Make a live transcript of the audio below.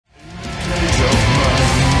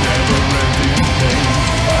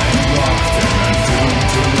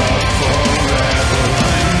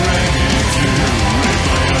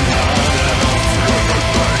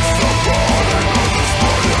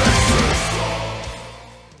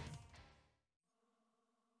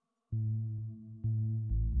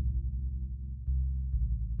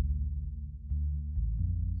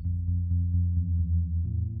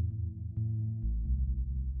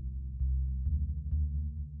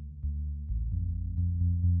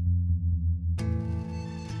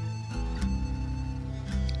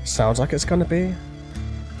Sounds like it's gonna be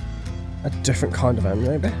a different kind of end,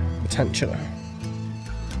 maybe? Potentially.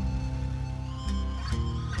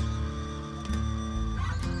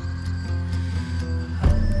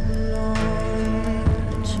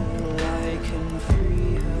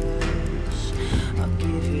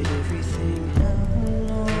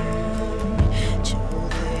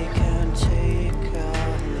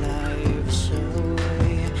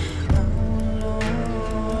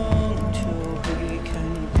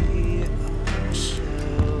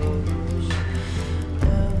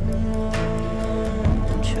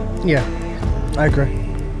 Yeah, I agree.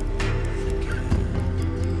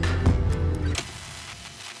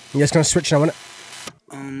 You guys gonna switch now, innit?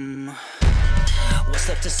 What's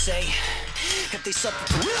left to say? If they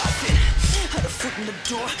suffer for nothing, had a foot in the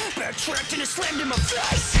door, backtracked and it slammed in my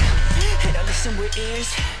face. And I listened with ears,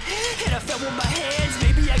 and I felt with my hands.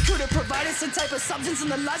 Maybe I could have provided some type of substance in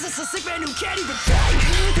the lives of some sick man who can't even think.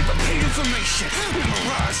 They repeat information,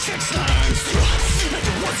 memorize text lines. Like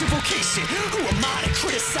it was a vocation, who am I to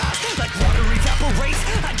criticize? Like water evaporates,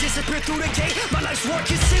 I disappear through the gate. My life's work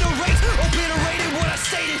considerate, obliterated what I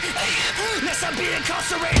stated. Lest I be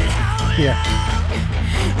incarcerated. Yeah.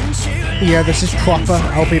 Yeah, this is proper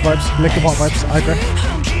LP vibes, Linkin Park vibes, I agree.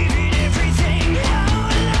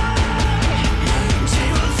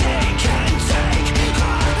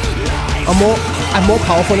 I'm more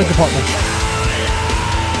powerful than Linkin Park now.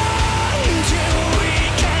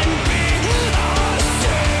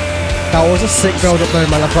 That was a sick build up there,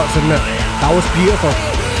 man, I've got to admit. That was beautiful.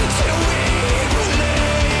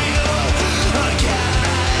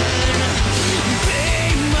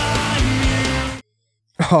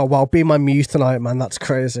 Oh wow, be my muse tonight, man. That's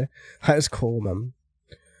crazy. That is cool, man.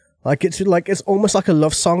 It's almost like a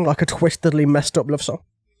love song, like a twistedly messed up love song,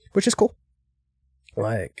 which is cool.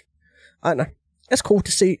 Like, I don't know. It's cool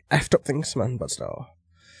to see effed up things, man. But still,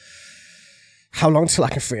 how long till I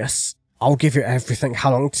can free us? I'll give you everything.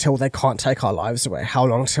 How long till they can't take our lives away? How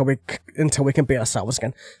long until we can be ourselves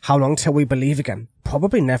again? How long till we believe again?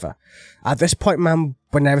 Probably never. At this point, man,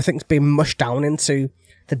 when everything's being mushed down into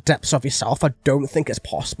the depths of yourself, I don't think it's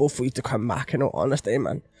possible for you to come back, in all honesty,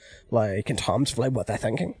 man. Like, in terms of like what they're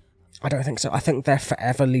thinking. I don't think so. I think they're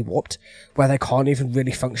foreverly warped, where they can't even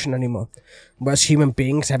really function anymore. Whereas human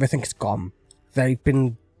beings, everything is gone. They've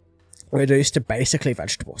been reduced to basically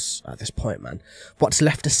vegetables at this point, man. What's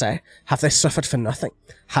left to say? Have they suffered for nothing?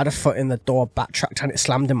 Had a foot in the door, backtracked, and it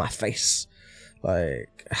slammed in my face.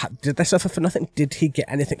 Like, did they suffer for nothing? Did he get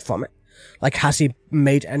anything from it? Like, has he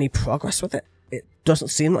made any progress with it? It doesn't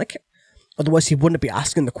seem like it. Otherwise, he wouldn't be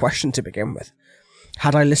asking the question to begin with.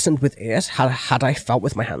 Had I listened with ears? Had I felt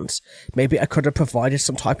with my hands? Maybe I could have provided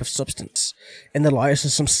some type of substance in the lives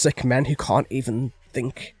of some sick men who can't even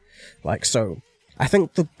think. Like, so, I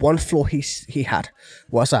think the one flaw he had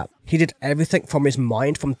was that he did everything from his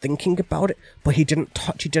mind, from thinking about it, but he didn't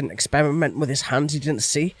touch, he didn't experiment with his hands, he didn't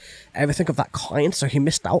see everything of that kind, so he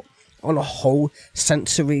missed out on a whole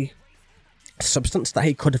sensory substance that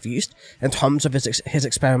he could have used in terms of his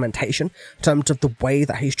experimentation, in terms of the way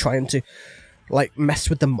that he's trying to like mess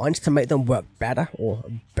with the minds to make them work better, or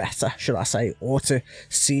better should I say, or to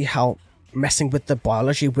see how messing with the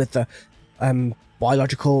biology, with the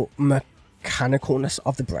biological mechanicalness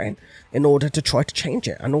of the brain in order to try to change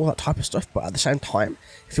it and all that type of stuff. But at the same time,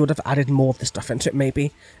 if he would have added more of this stuff into it,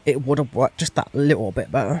 maybe it would have worked just that little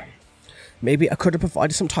bit better. Maybe I could have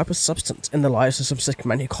provided some type of substance in the lives of some sick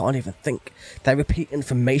men who can't even think. They repeat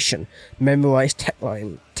information, memorize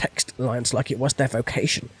text lines like it was their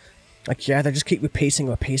vocation. Like, yeah, they just keep repeating.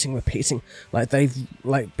 Like, they've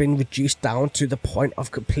like been reduced down to the point of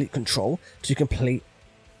complete control, to complete,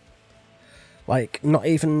 like, not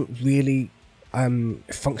even really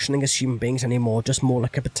functioning as human beings anymore, just more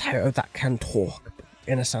like a potato that can talk,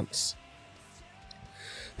 in a sense.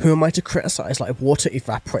 Who am I to criticize? Like, if water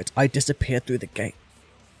evaporates, I disappear through the gate.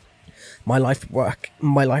 My life's work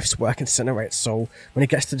incinerates. So when it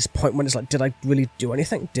gets to this point when it's like, did I really do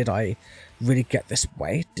anything? Did I really get this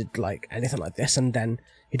way? Did like anything like this? And then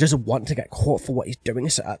he doesn't want to get caught for what he's doing.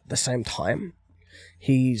 So at the same time,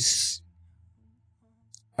 he's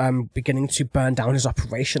beginning to burn down his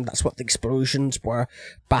operation. That's what the explosions were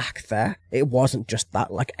back there. It wasn't just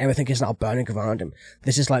that, like, everything is now burning around him.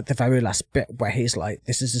 This is like the very last bit where he's like,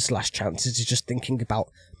 this is his last chance. He's just thinking about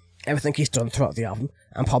everything he's done throughout the album,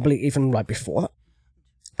 and probably even like before that,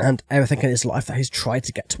 and everything in his life that he's tried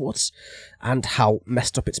to get towards, and how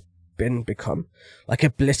messed up it's become. Like,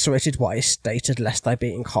 obliterated what is stated, lest I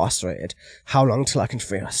be incarcerated. How long till I can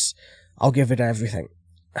free us? I'll give it everything.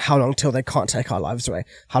 how long till they can't take our lives away?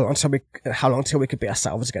 How long till we could be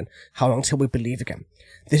ourselves again? How long till we believe again?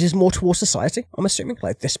 This is more towards society, I'm assuming.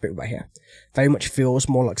 Like, this bit right here very much feels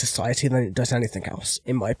more like society than it does anything else,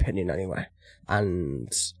 in my opinion anyway.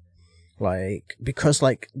 And like, because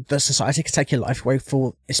like the society could take your life away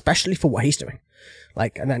especially for what he's doing.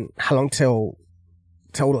 Like, and then how long till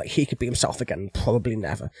like he could be himself again? Probably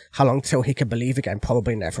never. How long till he could believe again?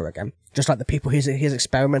 Probably never again. Just like the people he's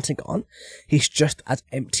experimenting on, he's just as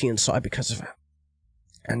empty inside because of it.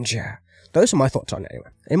 And yeah, those are my thoughts on it anyway.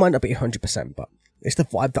 It might not be 100%, but it's the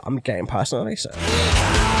vibe that I'm getting personally, so.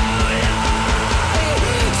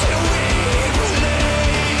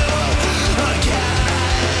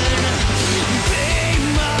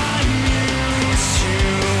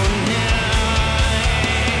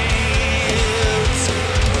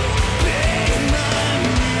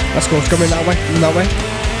 Let's go, it's coming that way,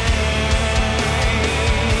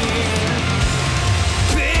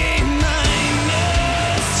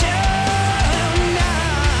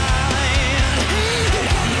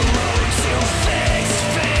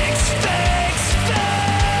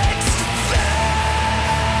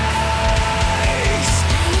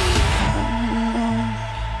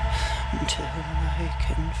 Until I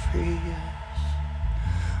can free us,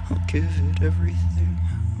 I'll give it everything.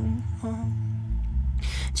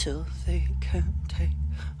 Till they can't take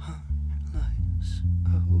our lives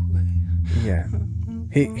away. Yeah.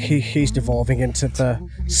 He's devolving into the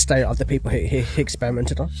state of the people he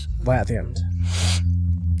experimented on right at the end.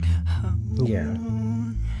 Yeah.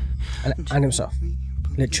 And himself.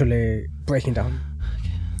 Literally breaking down.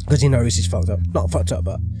 Because he knows he's fucked up. Not fucked up,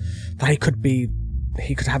 but that he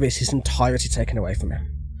could have his entirety taken away from him.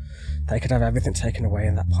 That he could have everything taken away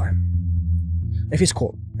in that time. If he's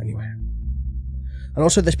caught, anyway. And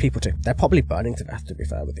also there's people too. They're probably burning to death, to be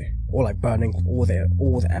fair with you. Or like burning all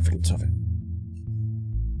the evidence of it.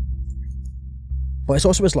 But it's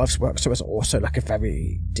also his life's work, so it's also like a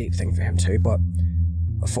very deep thing for him too. But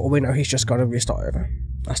for all we know, he's just got to restart over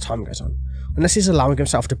as time goes on. Unless he's allowing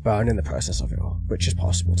himself to burn in the process of it all, which is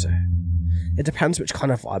possible too. It depends which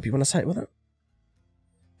kind of vibe you want to take with it.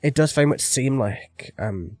 It does very much seem like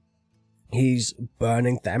he's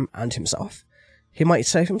burning them and himself. He might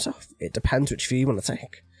save himself. It depends which view you want to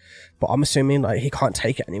take. But I'm assuming like he can't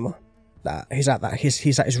take it anymore. That he's at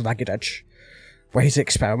his ragged edge, where he's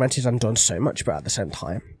experimented and done so much, but at the same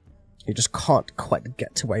time, he just can't quite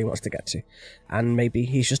get to where he wants to get to. And maybe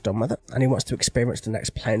he's just done with it, and he wants to experience the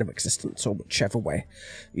next plane of existence, or whichever way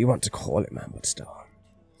you want to call it, man. But still,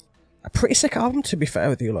 a pretty sick album, to be fair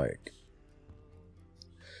with you.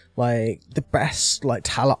 Like the best, like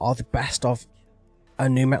Tallah are the best of a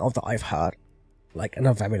new metal that I've heard. Like in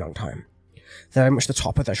a very long time. They're very much the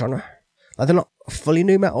top of their genre. Like they're not fully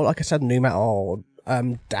new metal, like I said, new metal,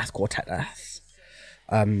 deathcore, tech death,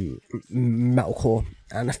 metalcore,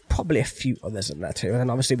 and probably a few others in there too. And then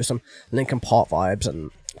obviously with some Linkin Park vibes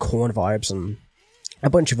and Korn vibes and a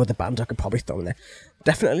bunch of other bands I could probably throw in there.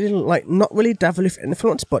 Definitely like not really Deviluth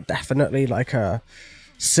influence, but definitely like a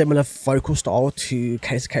similar vocal style to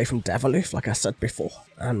KZK from Deviluth, like I said before,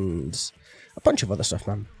 and a bunch of other stuff,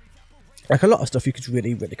 man. Like a lot of stuff you could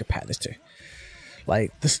really, really compare this to.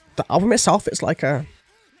 Like the album itself, it's like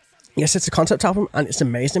yes, it's a concept album and it's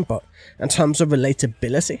amazing, but in terms of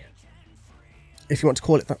relatability, if you want to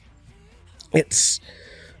call it that, it's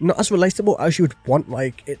not as relatable as you would want.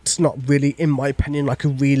 Like it's not really, in my opinion, like a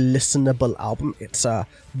re-listenable album. It's a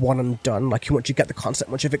one and done. Like once you get the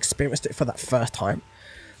concept, once you've experienced it for that first time,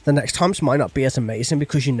 the next times might not be as amazing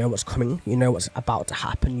because you know what's coming, you know what's about to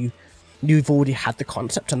happen, you've already had the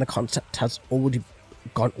concept, and the concept has already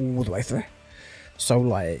gone all the way through. So,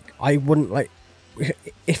 like, I wouldn't, like,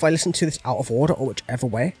 if I listen to this out of order or whichever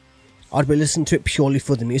way, I'd be listening to it purely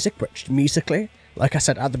for the music, which musically, like I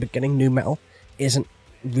said at the beginning, new metal isn't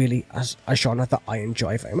really as a genre that I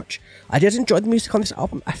enjoy very much. I did enjoy the music on this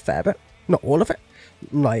album a fair bit, not all of it.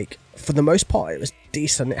 Like, for the most part, it was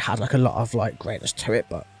decent. It had, like, a lot of, like, greatness to it,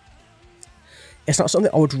 but it's not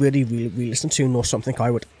something I would really listen to, nor something I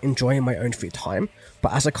would enjoy in my own free time.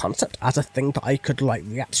 But as a concept, as a thing that I could like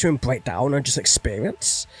react to and break down and just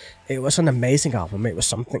experience, it was an amazing album. It was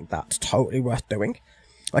something that's totally worth doing.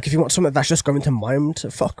 Like if you want something that's just going to mind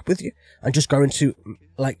fuck with you and just going to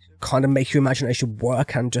like kind of make your imagination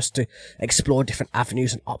work and just to explore different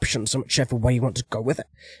avenues and options and whichever way you want to go with it,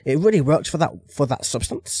 it really works for that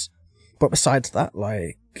substance. But besides that,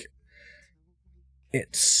 like,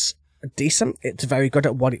 it's decent, it's very good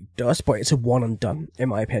at what it does, but it's a one and done in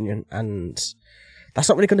my opinion, and that's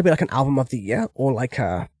not really going to be like an album of the year or like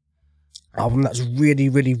a album that's really,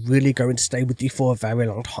 really, really going to stay with you for a very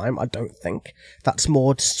long time. I don't think that's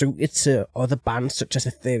more suited to other bands such as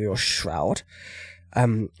Ethereal Shroud.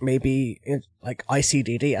 Maybe like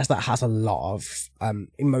ICDD, as that has a lot of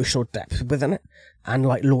emotional depth within it, and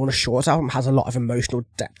like Lorna Shore's album has a lot of emotional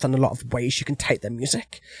depth and a lot of ways you can take their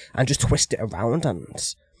music and just twist it around,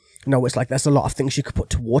 and it's like there's a lot of things you could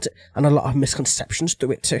put towards it and a lot of misconceptions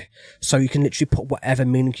through it too, so you can literally put whatever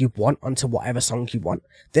meaning you want onto whatever song you want.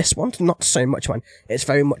 This one's not so much, man. It's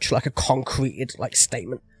very much like a concreted like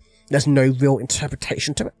statement. There's no real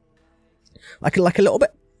interpretation to it, like a little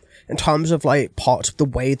bit in terms of like parts of the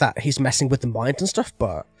way that he's messing with the mind and stuff,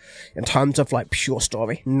 but in terms of like pure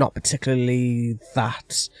story, not particularly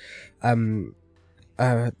that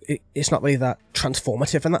it's not really that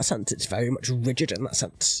transformative in that sense. It's very much rigid in that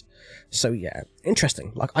sense. So yeah,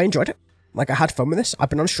 interesting. Like, I enjoyed it. Like, I had fun with this. I've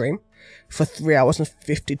been on stream for 3 hours and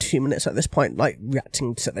 52 minutes at this point, like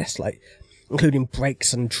reacting to this, like including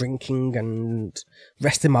breaks and drinking and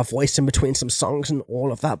resting my voice in between some songs and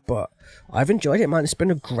all of that. But I've enjoyed it, man. It's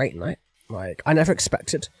been a great night. Like, I never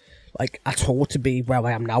expected, like, at all to be where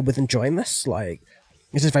I am now with enjoying this. Like,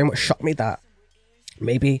 this has very much shocked me that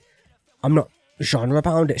maybe I'm not genre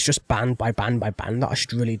bound. It's just band by band by band that I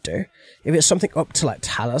should really do. If it's something up to like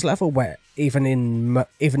Tallah's level, where even in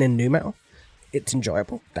nu metal, it's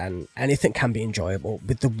enjoyable, then anything can be enjoyable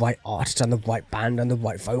with the right artist and the right band and the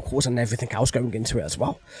right vocals and everything else going into it as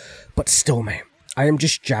well. But still, mate, I am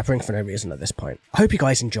just jabbering for no reason at this point. I hope you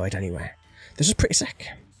guys enjoyed anyway. This was pretty sick.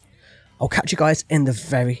 I'll catch you guys in the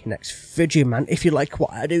very next video, man. If you like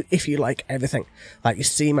what I do, if you like everything, like you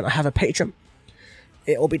see, man, I have a Patreon.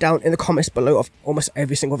 It'll be down in the comments below of almost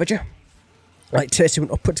every single video. Like, tier 2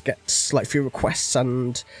 and upwards gets like few requests,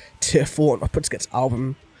 and tier 4 and upwards gets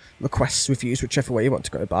album requests, reviews, whichever way you want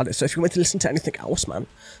to go about it. So if you want to listen to anything else, man,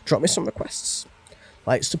 drop me some requests.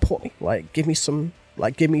 Like, support me. Like, give me some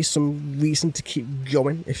reason to keep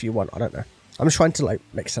going if you want. I don't know. I'm just trying to like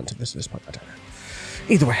make sense of this at this point. I don't know.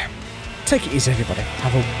 Either way, take it easy, everybody.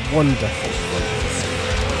 Have a wonderful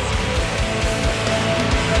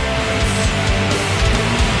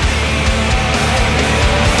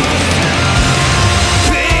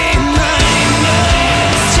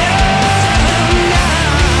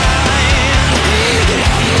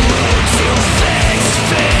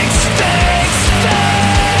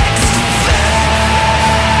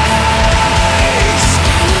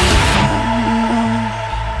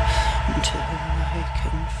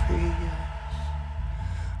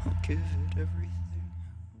I'll give it everything.